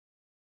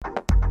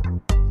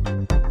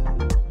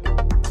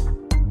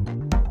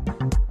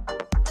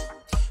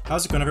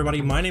How's it going,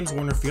 everybody? My name is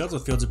Warner Fields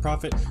with Fields of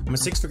Profit. I'm a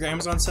six-figure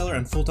Amazon seller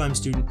and full-time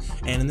student,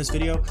 and in this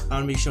video I'm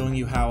going to be showing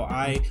you how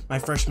my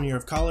freshman year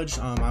of college,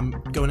 I'm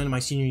going into my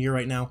senior year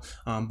right now,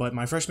 but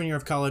my freshman year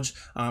of college,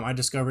 I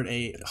discovered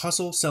a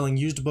hustle selling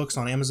used books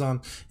on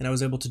Amazon, and I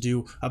was able to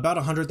do about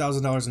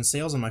 $100,000 in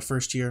sales in my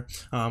first year,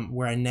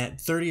 where I net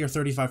 $30,000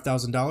 or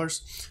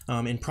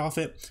 $35,000 in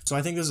profit. So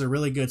I think this is a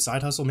really good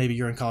side hustle. Maybe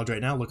you're in college right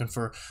now looking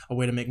for a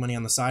way to make money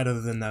on the side other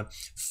than the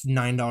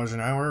 $9 an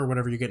hour or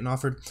whatever you're getting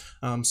offered.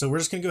 So we're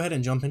just going to go ahead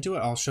and jump into it.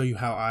 I'll show you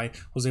how I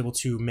was able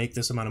to make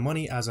this amount of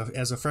money as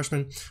a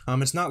freshman.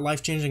 It's not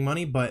life-changing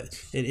money, but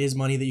it is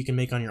money that you can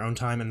make on your own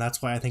time, and that's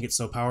why I think it's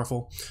so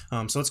powerful.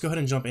 So let's go ahead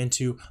and jump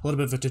into a little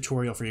bit of a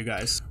tutorial for you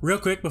guys. Real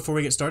quick before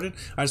we get started,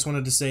 I just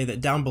wanted to say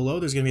that down below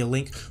there's going to be a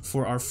link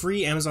for our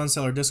free Amazon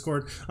seller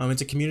Discord.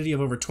 It's a community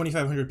of over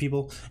 2,500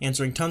 people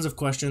answering tons of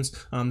questions.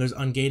 There's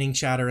ungating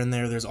chatter in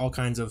there. There's all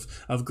kinds of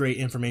great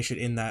information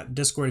in that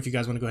Discord. If you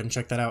guys want to go ahead and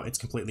check that out, it's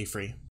completely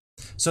free.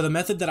 So the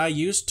method that I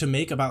used to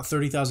make about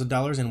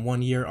 $30,000 in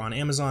 1 year on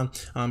Amazon,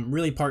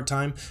 really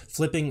part-time,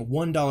 flipping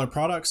 $1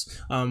 products,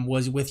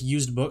 was with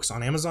used books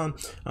on Amazon.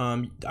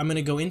 I'm going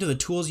to go into the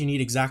tools you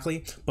need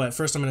exactly, but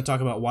first I'm going to talk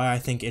about why I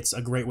think it's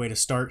a great way to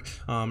start,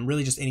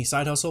 really just any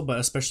side hustle, but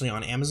especially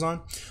on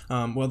Amazon.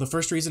 Well, the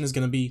first reason is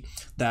going to be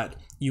that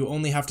you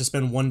only have to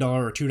spend $1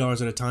 or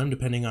 $2 at a time,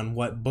 depending on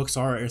what books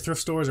are at your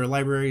thrift stores or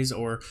libraries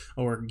or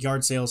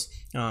yard sales.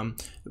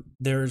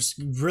 There's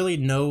really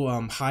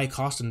no high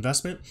cost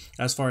investment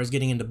as far as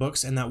getting into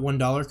books, and that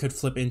 $1 could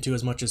flip into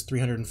as much as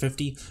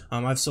 $350.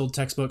 I've sold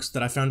textbooks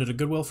that I found at a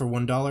Goodwill for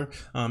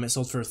 $1. It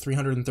sold for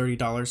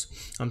 $330.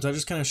 So that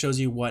just kind of shows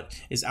you what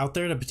is out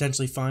there to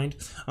potentially find.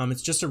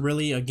 It's just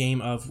really a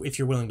game of if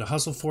you're willing to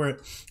hustle for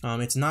it.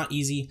 It's not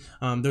easy.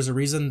 There's a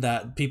reason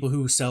that people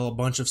who sell a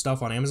bunch of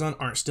stuff on Amazon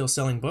aren't still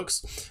selling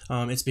books.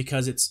 It's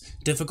because it's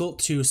difficult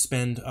to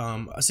spend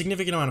a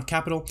significant amount of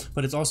capital,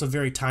 but it's also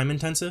very time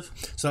intensive.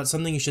 So that's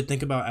something you should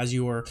think about as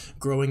you are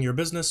growing your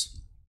business.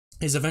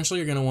 Is eventually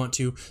you're going to want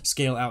to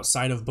scale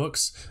outside of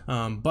books,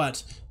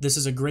 but this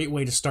is a great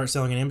way to start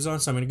selling on Amazon,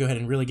 so I'm going to go ahead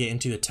and really get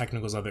into the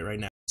technicals of it right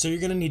now. So you're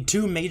going to need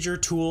two major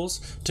tools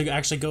to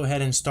actually go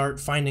ahead and start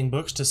finding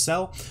books to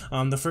sell.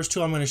 The first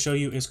tool I'm going to show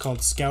you is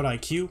called Scout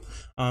IQ.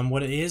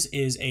 What it is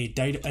a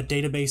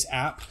database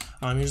app.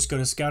 You just go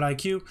to Scout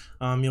IQ.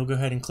 You'll go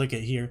ahead and click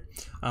it here.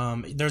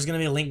 There's going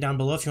to be a link down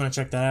below if you want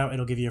to check that out.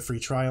 It'll give you a free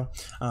trial.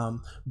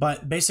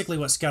 But basically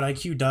what Scout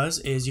IQ does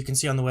is, you can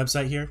see on the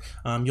website here,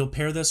 you'll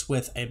pair this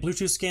with a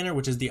Bluetooth scanner,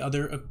 which is the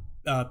other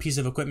piece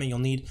of equipment you'll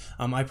need.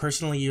 I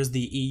personally use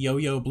the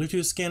eYoYo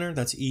Bluetooth scanner.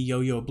 That's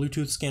eYoYo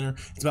Bluetooth scanner.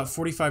 It's about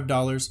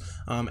 $45,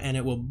 and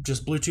it will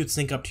just Bluetooth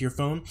sync up to your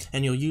phone,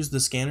 and you'll use the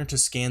scanner to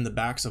scan the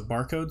backs of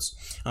barcodes,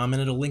 and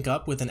it'll link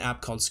up with an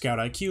app called Scout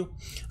IQ.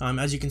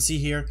 As you can see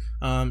here,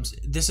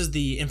 this is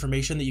the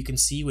information that you can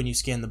see when you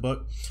scan the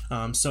book.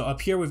 So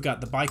up here we've got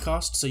the buy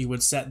cost. So you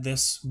would set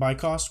this buy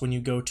cost when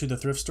you go to the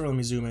thrift store. Let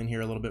me zoom in here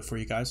a little bit for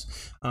you guys.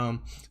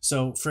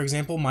 So for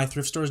example, my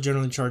thrift stores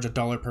generally charge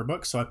 $1 per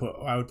book, so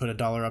I would put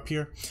 $1 up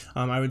here.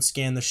 I would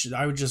scan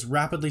I would just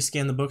rapidly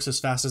scan the books as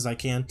fast as I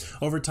can.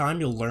 Over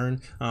time, you'll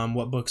learn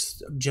what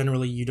books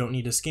generally you don't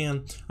need to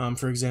scan.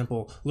 For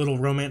example, little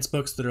romance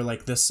books that are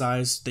like this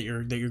size that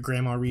your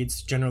grandma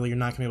reads, generally you're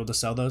not gonna be able to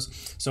sell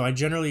those. So I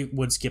generally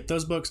would skip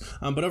those books.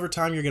 But over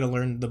time, you're gonna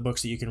learn the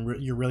books that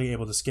you're really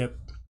able to skip.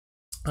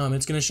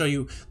 It's going to show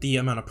you the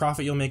amount of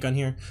profit you'll make on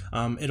here.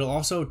 It'll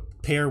also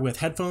pair with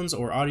headphones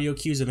or audio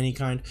cues of any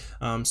kind,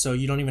 so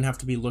you don't even have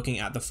to be looking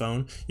at the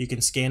phone. You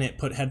can scan it,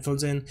 put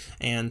headphones in,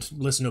 and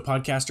listen to a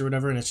podcast or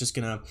whatever, and it's just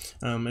gonna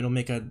it'll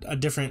make a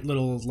different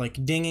little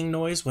like dinging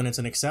noise when it's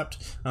an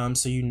accept,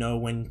 so you know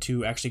when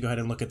to actually go ahead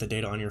and look at the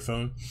data on your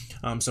phone.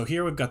 So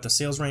here we've got the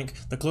sales rank.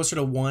 The closer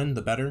to 1,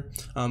 the better.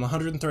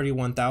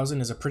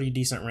 131,000 is a pretty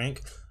decent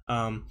rank.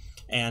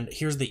 And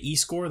here's the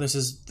e-score. This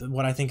is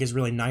what I think is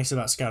really nice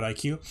about Scout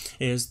IQ,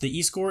 is the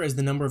e-score is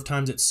the number of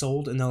times it's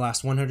sold in the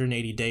last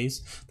 180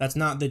 days. That's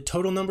not the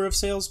total number of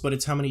sales, but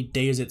it's how many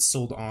days it's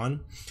sold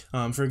on.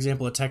 For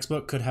example, a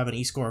textbook could have an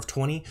e-score of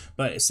 20,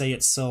 but say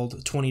it's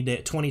sold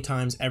 20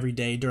 times every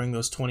day during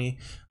those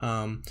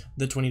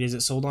the 20 days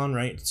it's sold on,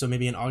 right? So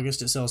maybe in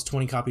August it sells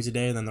 20 copies a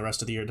day, and then the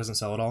rest of the year it doesn't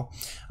sell at all.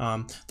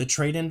 The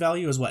trade-in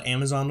value is what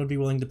Amazon would be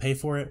willing to pay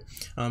for it,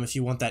 if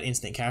you want that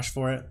instant cash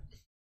for it.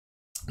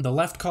 The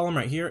left column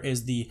right here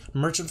is the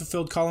merchant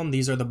fulfilled column.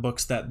 These are the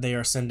books that they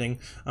are sending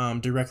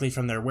directly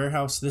from their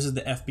warehouse. This is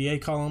the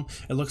FBA column.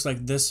 It looks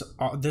like this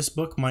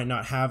book might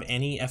not have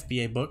any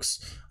FBA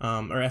books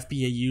or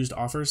FBA used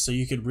offers, so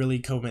you could really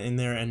come in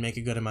there and make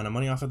a good amount of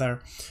money off of there.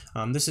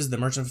 This is the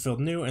merchant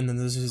fulfilled new, and then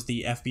this is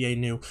the FBA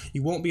new.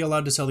 You won't be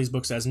allowed to sell these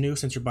books as new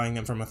since you're buying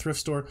them from a thrift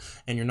store,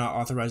 and you're not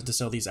authorized to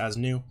sell these as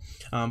new.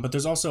 But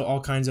there's also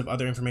all kinds of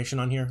other information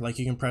on here. Like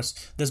you can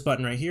press this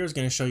button right here is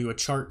going to show you a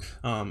chart,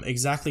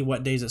 exactly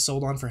what days it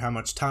sold on for how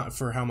much time,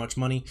 for how much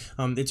money.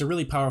 It's a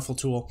really powerful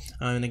tool,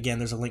 and again,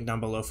 there's a link down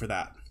below for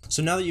that.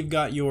 So now that you've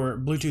got your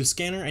Bluetooth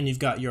scanner and you've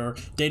got your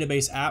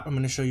database app, I'm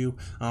going to show you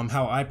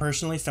how I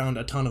personally found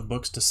a ton of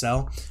books to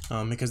sell,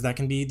 because that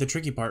can be the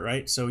tricky part,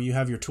 right? So you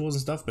have your tools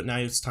and stuff, but now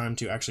it's time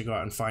to actually go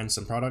out and find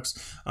some products.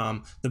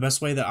 The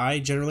best way that I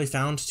generally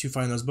found to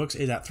find those books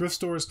is at thrift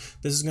stores.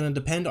 This is going to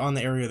depend on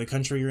the area of the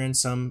country you're in.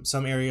 Some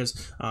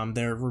areas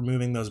they're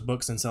removing those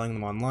books and selling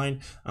them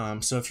online.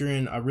 So if you're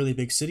in a really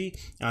big city,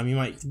 you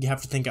might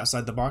have to think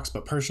outside the box.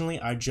 But personally,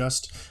 I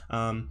just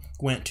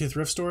went to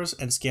thrift stores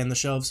and scanned the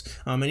shelves.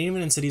 And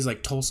even in cities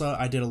like Tulsa,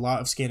 I did a lot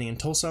of scanning in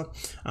Tulsa.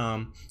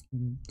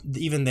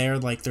 Even there,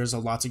 like, there's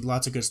lots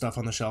of good stuff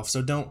on the shelf.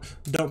 So don't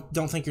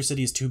think your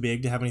city is too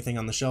big to have anything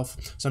on the shelf.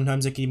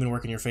 Sometimes it can even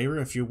work in your favor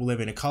if you live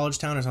in a college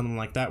town or something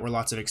like that, where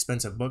lots of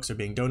expensive books are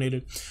being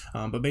donated.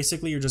 But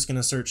basically, you're just going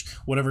to search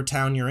whatever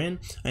town you're in,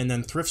 and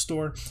then thrift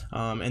store,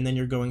 and then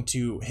you're going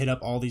to hit up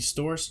all these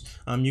stores.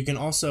 You can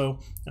also,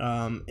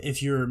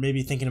 if you're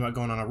maybe thinking about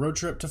going on a road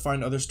trip to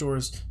find other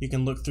stores, you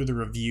can look through the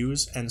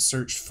reviews and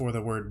search for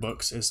the word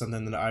books. Is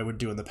something that I would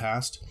do in the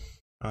past.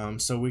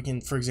 So we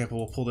can, for example,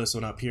 we'll pull this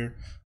one up here,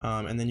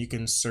 and then you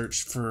can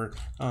search for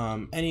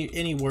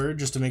any word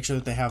just to make sure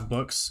that they have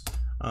books,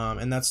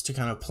 and that's to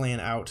kind of plan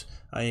out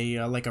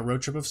like a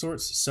road trip of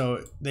sorts.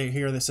 So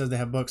here that says they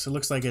have books. It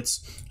looks like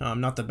it's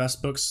not the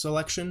best book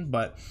selection,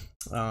 but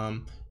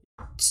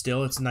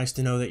still, it's nice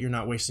to know that you're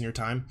not wasting your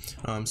time.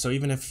 So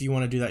even if you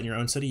want to do that in your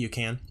own city, you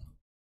can.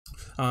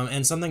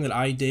 And something that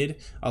I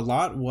did a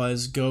lot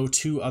was go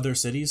to other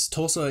cities.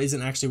 Tulsa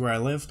isn't actually where I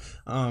live,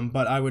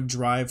 but I would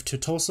drive to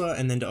Tulsa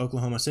and then to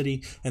Oklahoma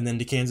City and then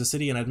to Kansas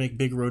City, and I'd make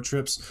big road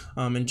trips.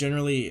 And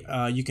generally,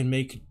 you can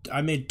make.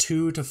 I made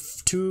 $2,000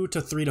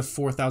 to $3,000 to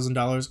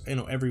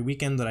 $4,000 every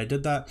weekend that I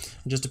did that.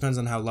 It just depends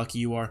on how lucky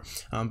you are,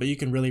 but you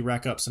can really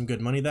rack up some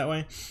good money that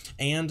way.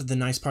 And the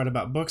nice part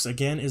about books,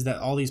 again, is that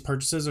all these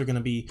purchases are going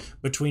to be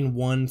between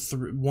 $1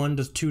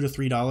 to $2 to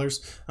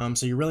 $3.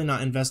 So you're really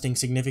not investing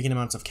significant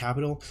amounts of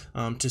capital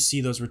to see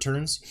those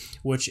returns,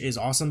 which is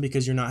awesome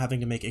because you're not having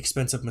to make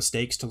expensive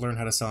mistakes to learn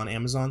how to sell on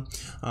Amazon.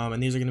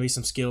 And these are going to be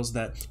some skills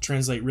that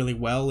translate really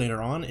well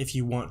later on if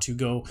you want to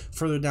go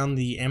further down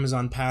the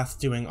Amazon path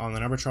doing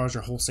online arbitrage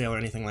or wholesale or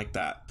anything like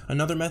that.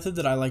 Another method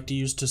that I like to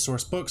use to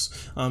source books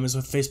is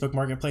with Facebook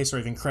Marketplace or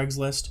even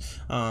Craigslist.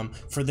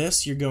 For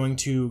this, you're going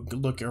to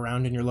look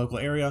around in your local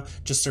area,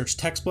 just search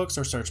textbooks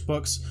or search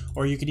books,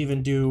 or you could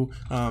even do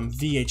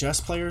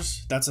VHS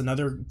players. That's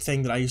another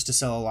thing that I used to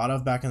sell a lot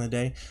of back in the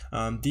day.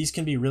 These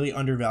can be really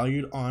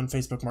undervalued on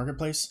Facebook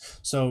Marketplace,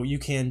 so you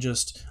can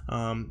just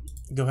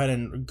go ahead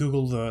and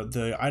Google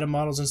the item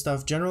models and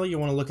stuff. Generally, you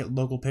want to look at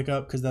local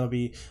pickup because that'll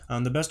be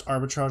the best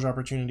arbitrage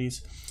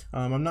opportunities.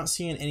 I'm not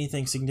seeing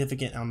anything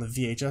significant on the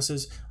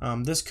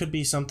VHSs. This could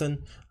be something.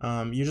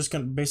 You're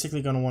just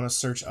basically going to want to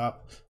search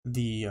up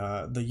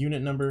the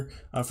unit number.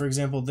 For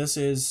example,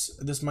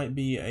 this might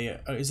be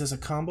is this a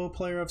combo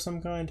player of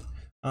some kind?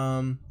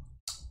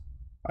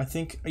 I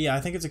think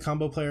it's a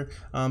combo player,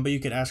 but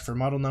you could ask for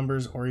model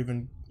numbers or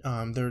even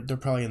they're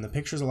probably in the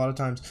pictures a lot of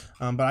times,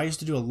 but I used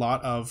to do a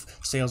lot of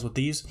sales with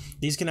these.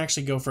 These can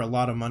actually go for a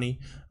lot of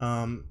money,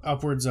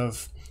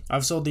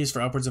 I've sold these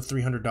for upwards of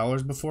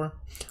 $300 before,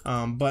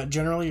 but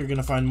generally you're going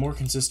to find more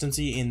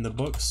consistency in the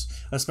books,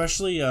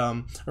 especially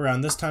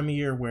around this time of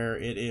year where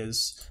it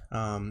is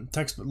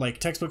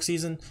textbook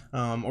season,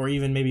 or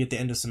even maybe at the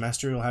end of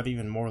semester you'll have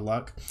even more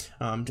luck.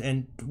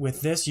 And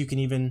with this you can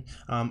even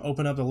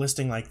open up a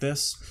listing like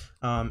this,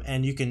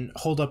 and you can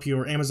hold up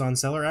your Amazon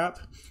seller app,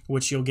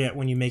 which you'll get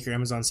when you make your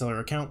Amazon seller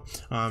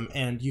account,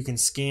 and you can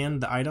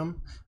scan the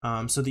item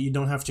so that you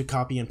don't have to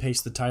copy and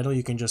paste the title.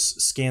 You can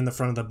just scan the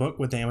front of the book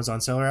with the Amazon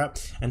seller app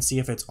and see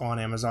if it's on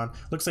Amazon.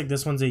 Looks like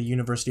this one's a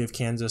University of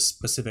Kansas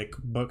specific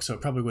book, so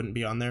it probably wouldn't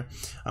be on there.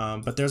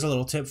 But there's a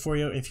little tip for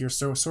you. If you're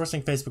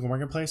sourcing Facebook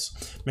Marketplace,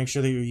 make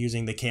sure that you're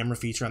using the camera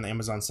feature on the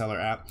Amazon seller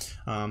app,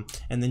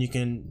 and then you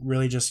can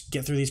really just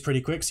get through these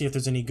pretty quick, see if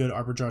there's any good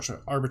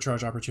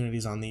arbitrage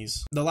opportunities on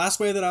these. The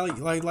last way that I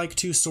like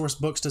to source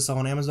books to sell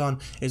on Amazon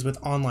is with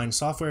online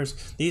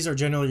softwares. These are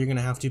generally you're going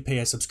to have to pay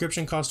a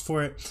subscription cost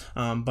for it,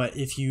 but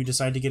if you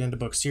decide to get into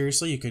books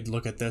seriously, you could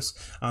look at this.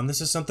 This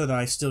is something that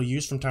I still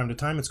use from time to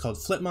time. It's called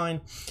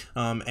Flipmine,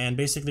 and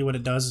basically what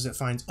it does is it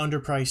finds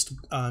underpriced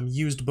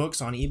used books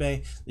on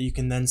eBay that you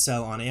can then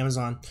sell on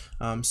Amazon.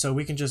 So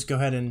we can just go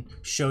ahead and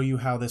show you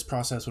how this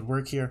process would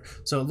work here.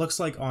 So it looks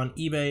like on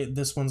eBay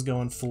this one's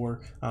going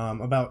for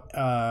about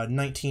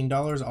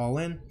 $19 all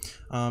in,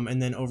 and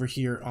then over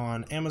here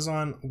on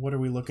Amazon, what are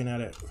we looking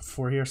at it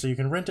for here? So you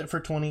can rent it for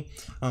 $20.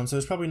 So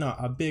there's probably not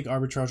a big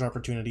arbitrage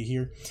opportunity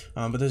here,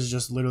 but this is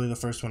just literally the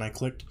first one I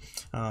clicked.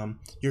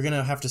 You're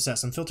gonna have to set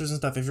some filters and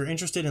stuff. If you're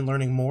interested in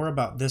learning more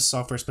about this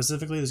software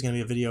specifically, there's gonna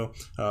be a video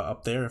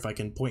up there if I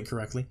can point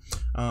correctly,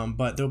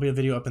 but there'll be a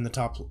video up in the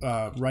top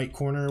right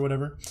corner or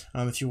whatever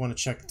if you want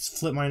to check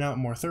Flipmine out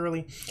more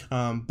thoroughly.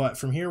 But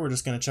from here we're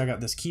just going to check out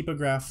this Keepa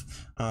graph.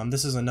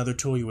 This is another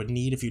tool you would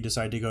need if you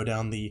decide to go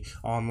down the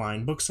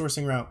online book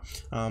sourcing route,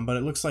 but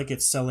it looks like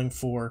it's selling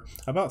for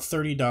about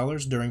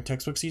 $30 during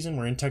textbook season.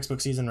 We're in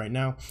textbook season right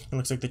now. It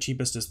looks like the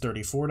cheapest is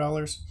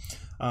 $34.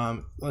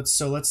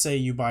 let's say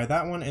you buy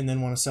that one and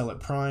then want to sell it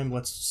Prime.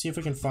 Let's see if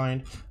we can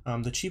find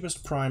the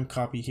cheapest Prime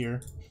copy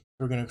here.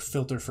 We're going to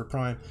filter for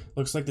Prime.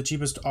 Looks like the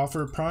cheapest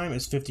offer Prime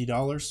is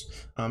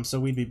 $50. So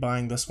we'd be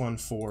buying this one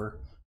for,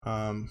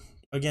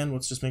 again,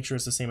 let's just make sure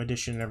it's the same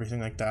edition and everything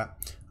like that.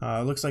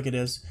 Looks like it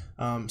is.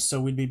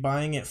 So we'd be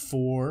buying it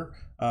for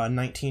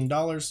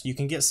 $19. You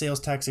can get sales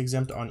tax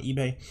exempt on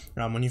eBay.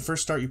 When you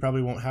first start, you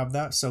probably won't have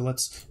that. So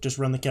let's just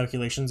run the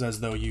calculations as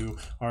though you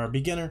are a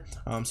beginner.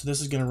 So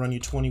this is going to run you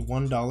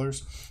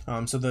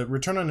 $21. So the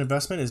return on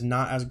investment is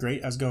not as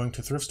great as going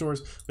to thrift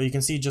stores, but you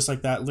can see just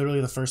like that, literally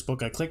the first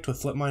book I clicked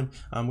with Flipmine,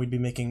 we'd be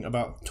making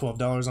about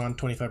 $12 on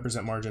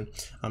 25% margin.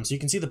 So you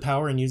can see the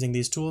power in using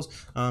these tools,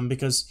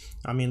 because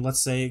I mean, let's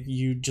say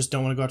you just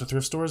don't want to go out to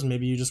thrift stores and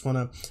maybe you just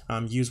want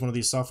to use one of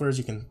these softwares.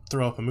 You can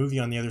throw up a movie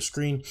on the other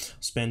screen,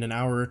 spend an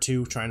hour or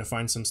two trying to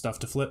find some stuff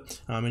to flip,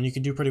 and you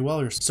can do pretty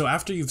well. So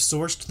after you've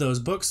sourced those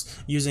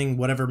books using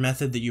whatever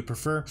method that you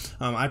prefer,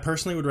 I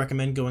personally would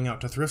recommend going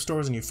out to thrift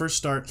stores, and you first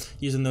start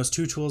using those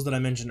two tools that I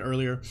mentioned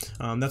earlier.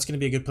 That's going to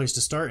be a good place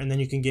to start, and then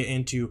you can get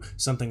into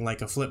something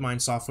like a Flipmine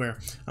software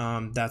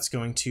that's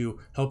going to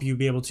help you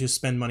be able to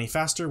spend money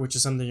faster, which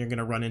is something you're going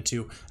to run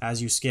into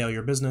as you scale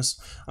your business.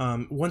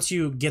 Once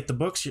you get the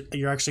books,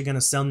 you're actually going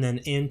to send them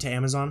into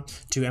Amazon,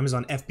 to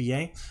Amazon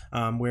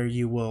FBA, where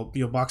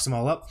you'll box them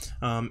all up,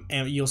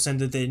 and you'll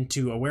send it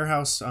into a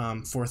warehouse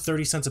for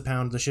 30 cents a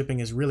pound. The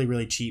shipping is really,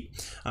 really cheap,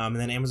 and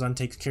then Amazon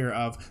takes care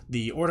of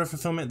the order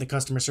fulfillment, the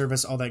customer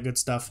service, all that good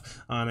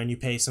stuff, and you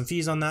pay some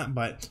fees on that.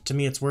 But to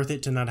me, it's worth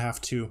it to not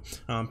have to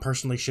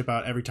personally ship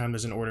out every time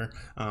there's an order.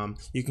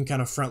 You can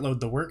kind of front load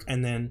the work,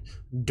 and then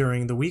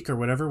during the week or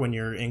whatever, when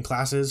you're in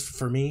classes,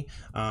 for me,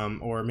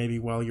 or maybe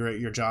while you're at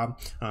your job,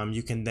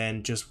 you can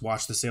then just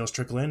watch the sales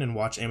trickle in and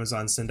watch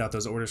Amazon send out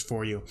those orders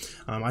for you.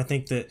 I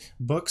think that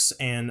books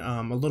and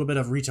a little bit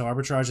of retail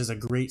arbitrage is a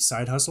great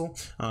side hustle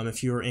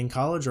if you're in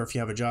college or if you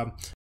have a job.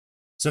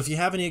 So if you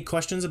have any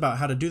questions about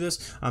how to do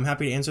this, I'm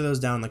happy to answer those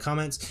down in the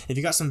comments. If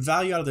you got some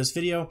value out of this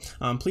video,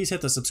 please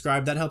hit the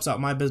subscribe. That helps out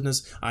my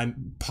business. I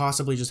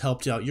possibly just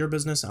helped out your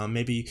business,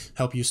 maybe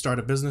help you start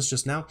a business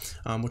just now,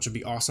 which would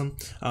be awesome.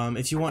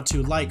 If you want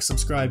to like,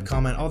 subscribe,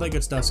 comment, all that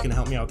good stuff is going to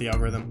help me out with the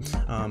algorithm.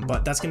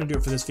 But that's going to do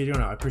it for this video.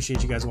 Now, I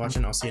appreciate you guys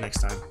watching. I'll see you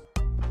next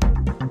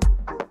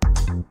time.